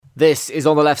This is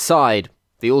On the Left Side,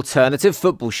 the alternative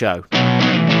football show.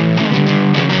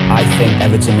 I think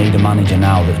Everton need a manager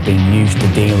now that's been used to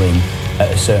dealing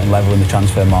at a certain level in the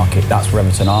transfer market. That's where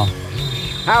Everton are.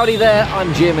 Howdy there,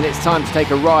 I'm Jim, and it's time to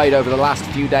take a ride over the last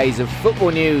few days of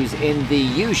football news in the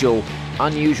usual,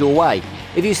 unusual way.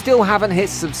 If you still haven't hit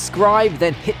subscribe,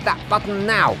 then hit that button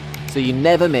now, so you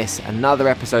never miss another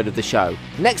episode of the show.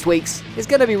 Next week's is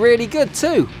going to be really good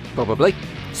too, probably.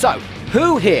 So,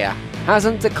 who here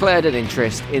hasn't declared an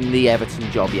interest in the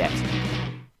Everton job yet?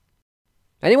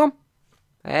 Anyone?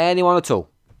 Anyone at all?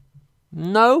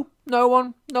 No? No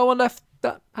one left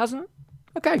that hasn't?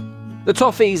 Okay. The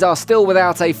Toffees are still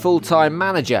without a full-time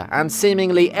manager, and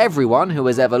seemingly everyone who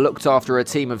has ever looked after a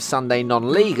team of Sunday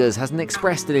non-leaguers hasn't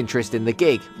expressed an interest in the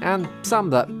gig, and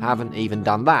some that haven't even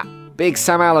done that. Big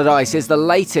Sam Allardyce is the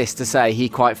latest to say he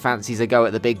quite fancies a go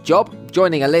at the big job,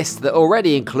 joining a list that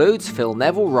already includes Phil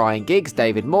Neville, Ryan Giggs,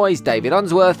 David Moyes, David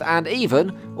Unsworth, and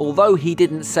even, although he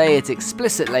didn't say it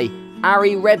explicitly,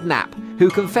 Harry Redknapp, who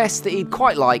confessed that he'd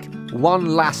quite like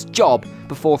one last job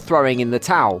before throwing in the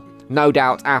towel. No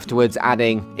doubt afterwards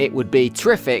adding it would be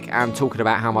terrific and talking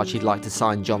about how much he'd like to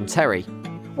sign John Terry.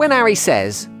 When Harry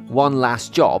says one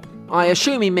last job, I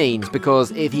assume he means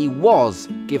because if he was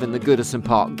given the Goodison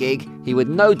Park gig, he would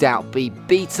no doubt be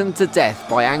beaten to death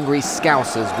by angry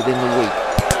Scousers within the week.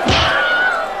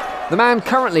 The man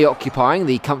currently occupying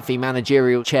the comfy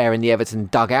managerial chair in the Everton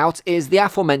dugout is the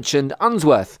aforementioned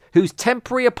Unsworth, whose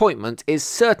temporary appointment is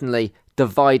certainly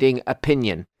dividing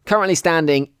opinion. Currently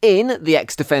standing in the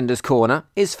ex-defender's corner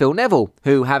is Phil Neville,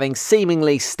 who, having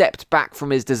seemingly stepped back from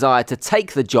his desire to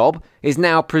take the job, is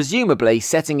now presumably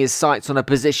setting his sights on a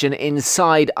position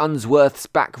inside Unsworth's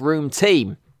backroom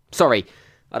team. Sorry,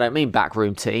 I don't mean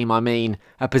backroom team, I mean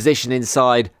a position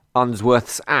inside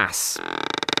Unsworth's ass.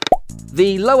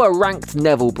 The lower-ranked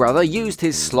Neville brother used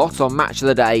his slot on Match of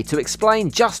the Day to explain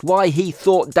just why he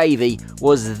thought Davey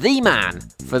was the man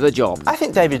for the job. I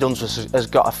think David Unsworth has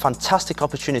got a fantastic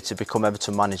opportunity to become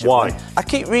Everton manager. Why? I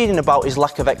keep reading about his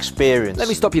lack of experience. Let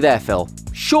me stop you there, Phil.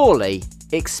 Surely,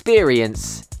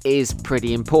 experience is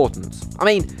pretty important. I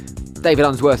mean, David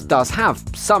Unsworth does have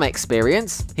some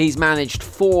experience. He's managed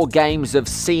 4 games of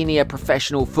senior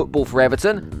professional football for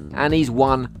Everton, and he's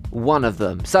won one of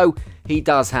them. So, he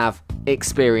does have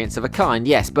experience of a kind,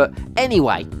 yes, but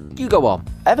anyway, you go on.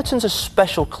 Everton's a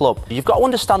special club. You've got to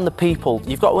understand the people,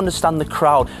 you've got to understand the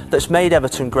crowd that's made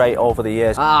Everton great over the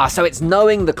years. So it's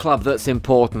knowing the club that's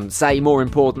important, say more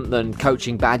important than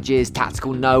coaching badges,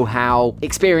 tactical know-how,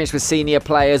 experience with senior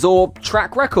players, or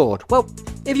track record. Well,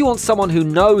 if you want someone who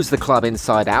knows the club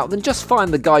inside out, then just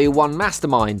find the guy who won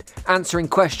Mastermind, answering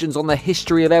questions on the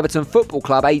history of Everton Football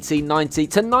Club 1890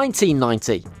 to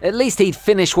 1990. At least he'd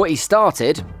finish what he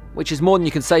started, which is more than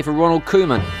you can say for Ronald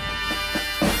Koeman.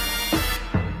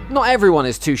 Not everyone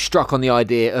is too struck on the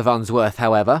idea of Unsworth,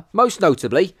 however, most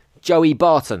notably Joey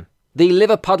Barton. The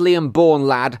Liverpudlian-born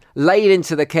lad laid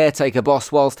into the caretaker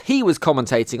boss whilst he was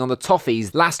commentating on the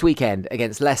Toffees last weekend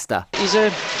against Leicester. He's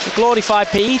a glorified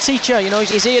PE teacher,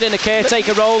 he's here in a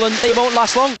caretaker role and it won't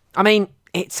last long. I mean,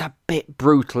 it's a bit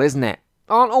brutal, isn't it?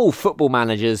 Aren't all football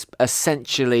managers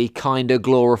essentially kinda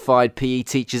glorified PE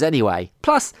teachers anyway?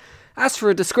 Plus, as for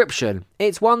a description,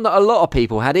 it's one that a lot of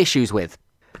people had issues with.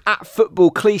 At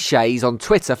Football Clichés on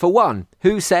Twitter, for one,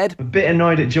 who said, "A bit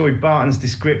annoyed at Joey Barton's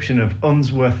description of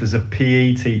Unsworth as a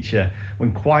PE teacher,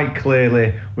 when quite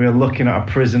clearly we are looking at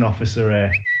a prison officer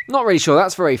here." Not really sure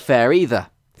that's very fair either.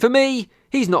 For me,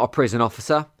 he's not a prison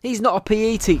officer, he's not a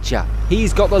PE teacher.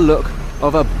 He's got the look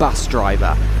of a bus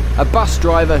driver. A bus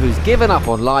driver who's given up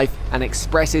on life and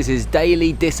expresses his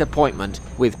daily disappointment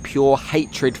with pure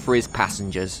hatred for his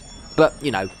passengers. But,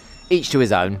 each to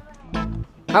his own.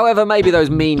 However, maybe those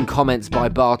mean comments by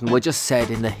Barton were just said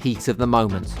in the heat of the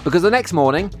moment, because the next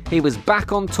morning, he was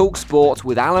back on TalkSport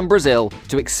with Alan Brazil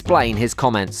to explain his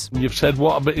comments. You've said,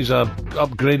 what about he's a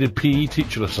upgraded PE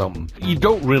teacher or something? You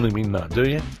don't really mean that, do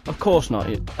you? Of course not,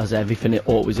 as everything it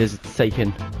always is, it's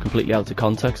taken completely out of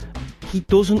context. He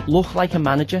doesn't look like a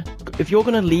manager. If you're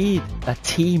going to lead a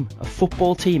team, a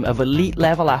football team of elite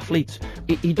level athletes,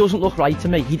 he doesn't look right to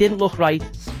me. He didn't look right.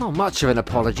 It's not much of an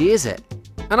apology, is it?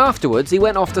 And afterwards, he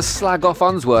went off to slag off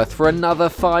Unsworth for another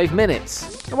 5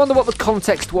 minutes. I wonder what the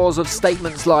context was of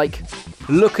statements like,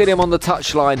 "Look at him on the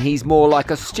touchline, he's more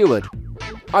like a steward.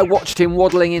 I watched him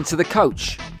waddling into the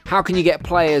coach. How can you get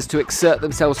players to exert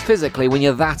themselves physically when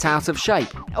you're that out of shape?"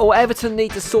 Or Everton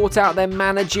need to sort out their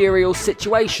managerial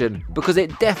situation, because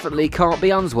it definitely can't be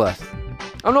Unsworth.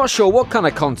 I'm not sure what kind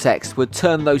of context would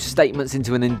turn those statements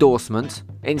into an endorsement,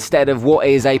 instead of what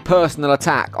is a personal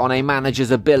attack on a manager's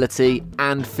ability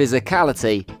and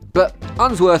physicality. But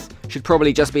Unsworth should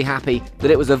probably just be happy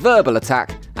that it was a verbal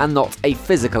attack and not a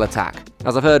physical attack,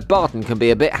 as I've heard Barton can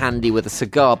be a bit handy with a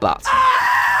cigar butt.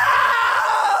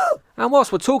 And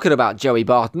whilst we're talking about Joey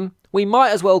Barton, we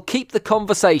might as well keep the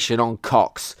conversation on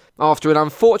Cox after an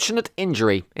unfortunate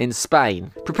injury in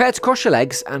Spain. Prepare to cross your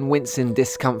legs and wince in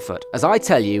discomfort as I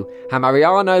tell you how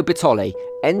Mariano Bitoli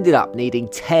ended up needing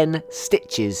 10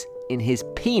 stitches in his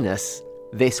penis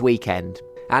this weekend.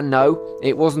 And no,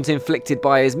 it wasn't inflicted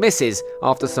by his missus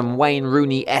after some Wayne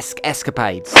Rooney-esque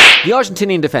escapades. The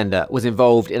Argentinian defender was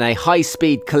involved in a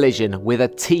high-speed collision with a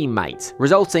teammate,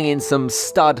 resulting in some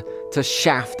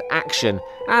stud-to-shaft action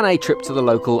and a trip to the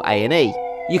local A&E.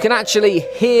 You can actually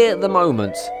hear the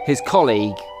moment his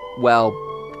colleague,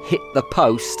 hit the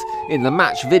post in the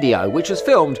match video, which was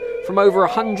filmed from over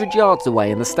 100 yards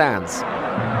away in the stands.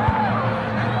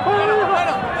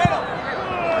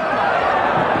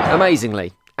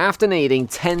 Amazingly, after needing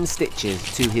 10 stitches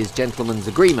to his gentleman's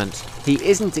agreement, he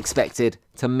isn't expected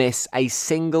to miss a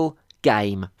single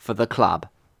game for the club.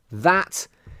 That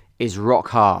is rock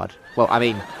hard.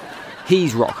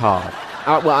 He's rock hard.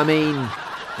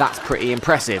 That's pretty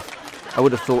impressive. I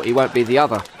would have thought he won't be the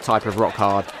other type of rock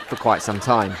hard for quite some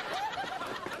time.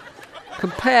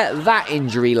 Compare that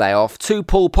injury layoff to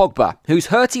Paul Pogba, whose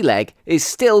hurty leg is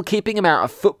still keeping him out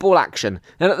of football action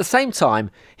and at the same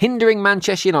time hindering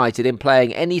Manchester United in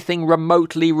playing anything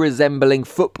remotely resembling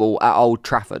football at Old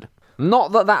Trafford.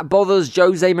 Not that bothers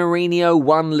Jose Mourinho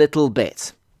one little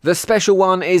bit. The special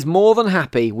one is more than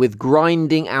happy with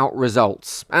grinding out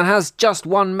results and has just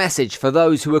one message for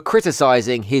those who are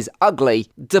criticising his ugly,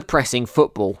 depressing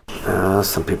football.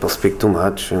 Some people speak too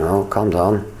much, calm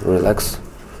down, relax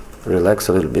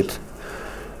a little bit,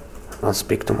 not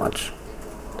speak too much,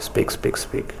 speak,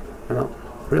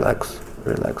 relax.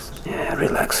 Yeah,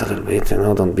 relax a little bit,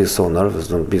 don't be so nervous,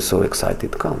 don't be so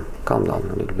excited, calm down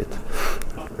a little bit,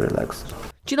 relax.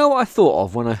 Do you know what I thought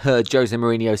of when I heard Jose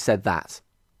Mourinho said that?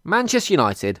 Manchester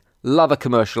United love a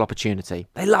commercial opportunity.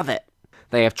 They love it.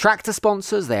 They have tractor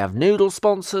sponsors, they have noodle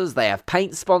sponsors, they have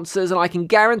paint sponsors, and I can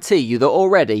guarantee you that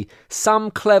already some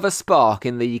clever spark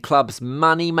in the club's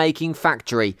money-making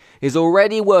factory is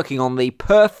already working on the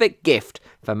perfect gift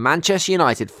for Manchester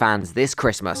United fans this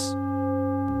Christmas.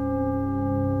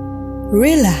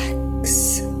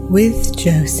 Relax with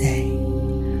Jose.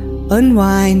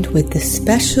 Unwind with the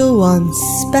special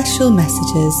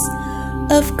messages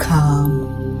of calm.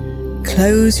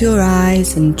 Close your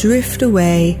eyes and drift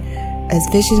away as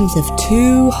visions of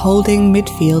two holding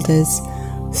midfielders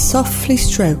softly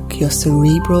stroke your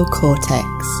cerebral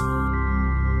cortex.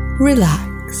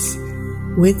 Relax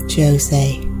with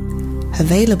Jose.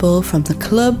 Available from the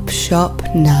club shop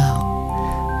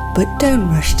now. But don't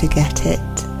rush to get it.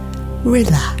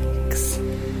 Relax.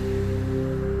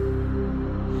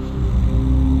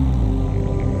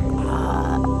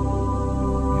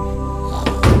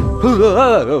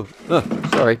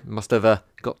 Sorry, must have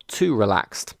got too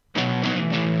relaxed.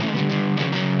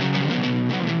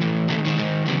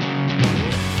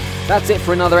 That's it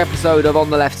for another episode of On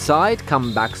the Left Side.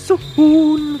 Come back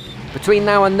soon. Between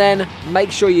now and then,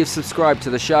 make sure you've subscribed to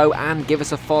the show and give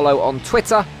us a follow on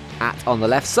Twitter at On the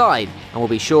Left Side, and we'll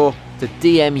be sure to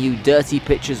DM you dirty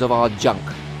pictures of our junk.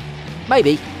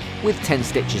 Maybe with 10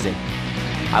 stitches in.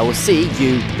 I will see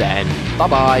you then.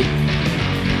 Bye-bye.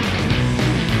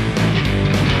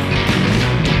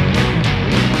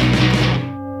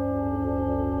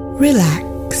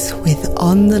 Relax with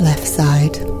On the Left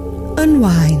Side.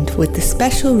 Unwind with the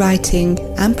special writing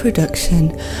and production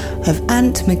of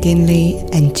Ant McGinley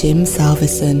and Jim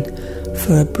Salverson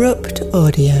for Abrupt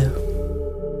Audio.